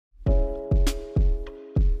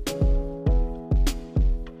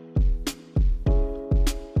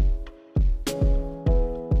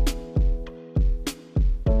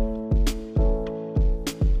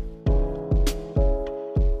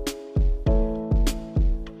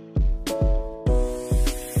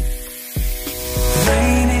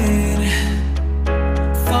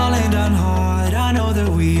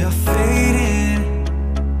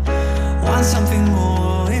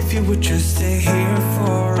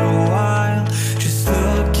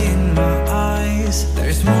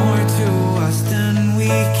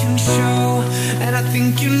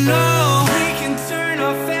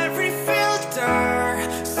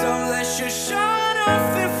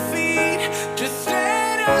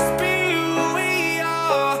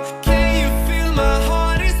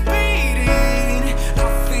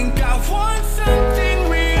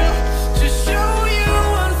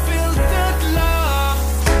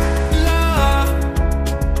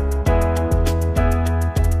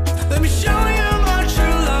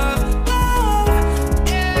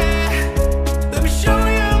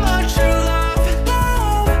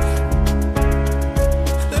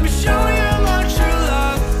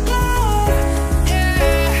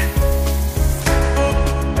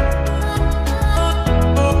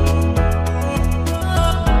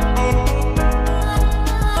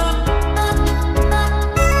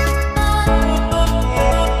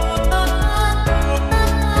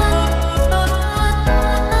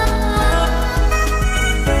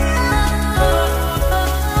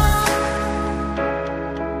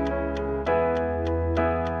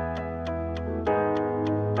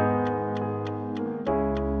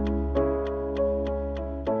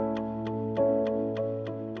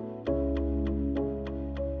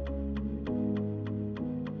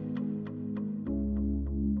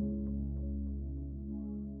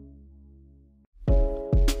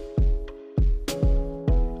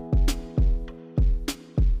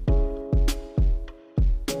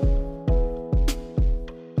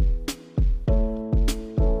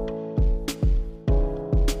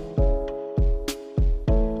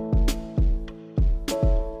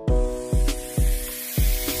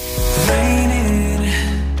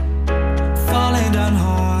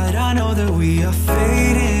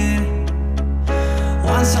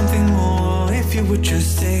would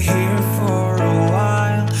just stay here for a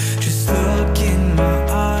while. Just look in my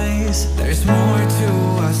eyes. There's more to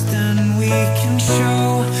us than we can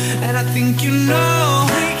show, and I think you know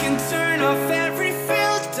we can turn off every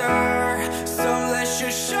filter. So let's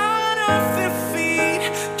just shut off the feed.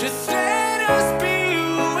 Just let us be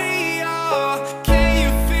who we are. Can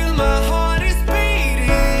you feel my heart is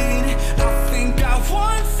beating? I think I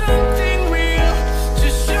want something real to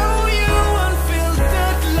show you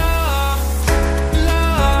unfiltered love.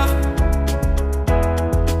 Love.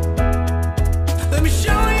 Let me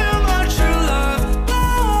show you my true love.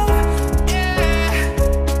 Love, yeah.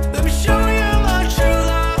 Let me show you my true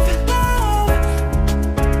love. Love.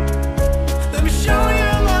 Let me show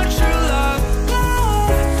you my true love.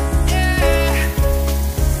 Love, yeah.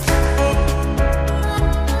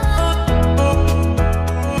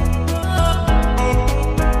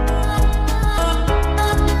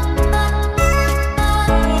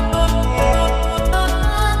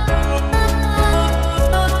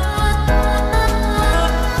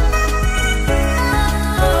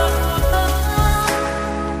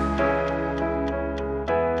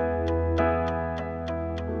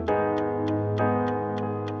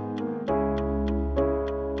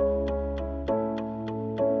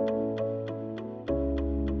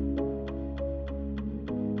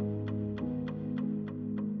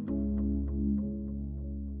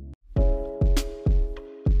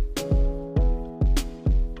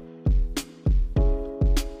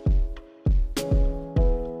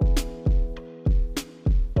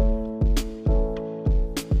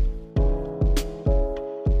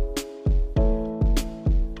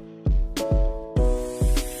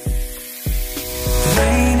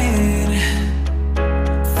 Raining,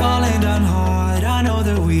 falling down hard. I know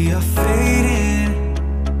that we are fading.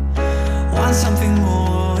 Want something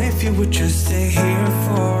more. If you would just stay here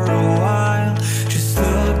for a while. Just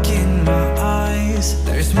look in my eyes.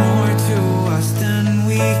 There's more to us than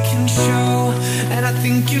we can show, and I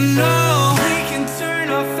think you know we can turn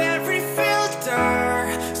off every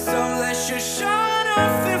filter. So let's just shut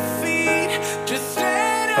off the feed. Just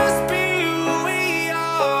let us be who we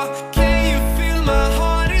are. Can you feel my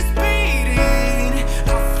heart is beating?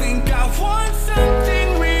 I think I want something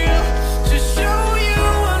real to show you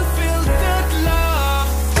unfiltered love.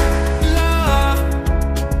 Love.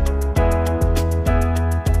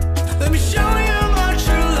 Let me show you my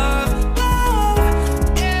true love. Love,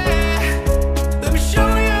 yeah. Let me show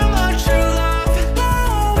you my true love.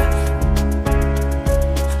 Love.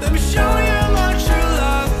 Let me show you my true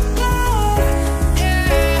love. Love,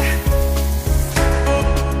 yeah.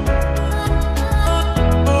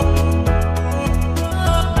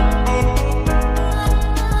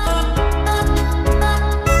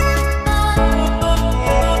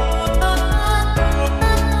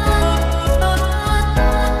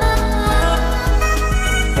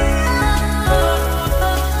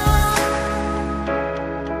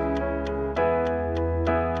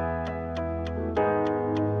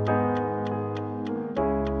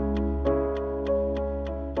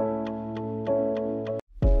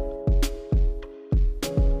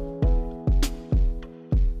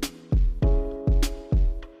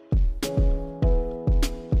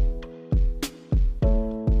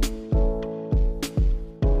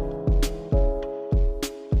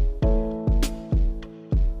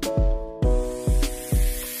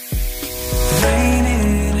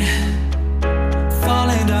 Raining,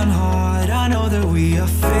 falling down hard. I know that we are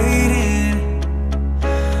fading.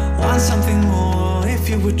 Want something more. If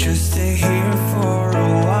you would just stay here for a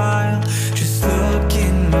while. Just look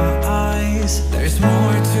in my eyes. There's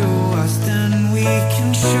more to us than we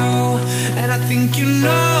can show, and I think you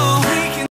know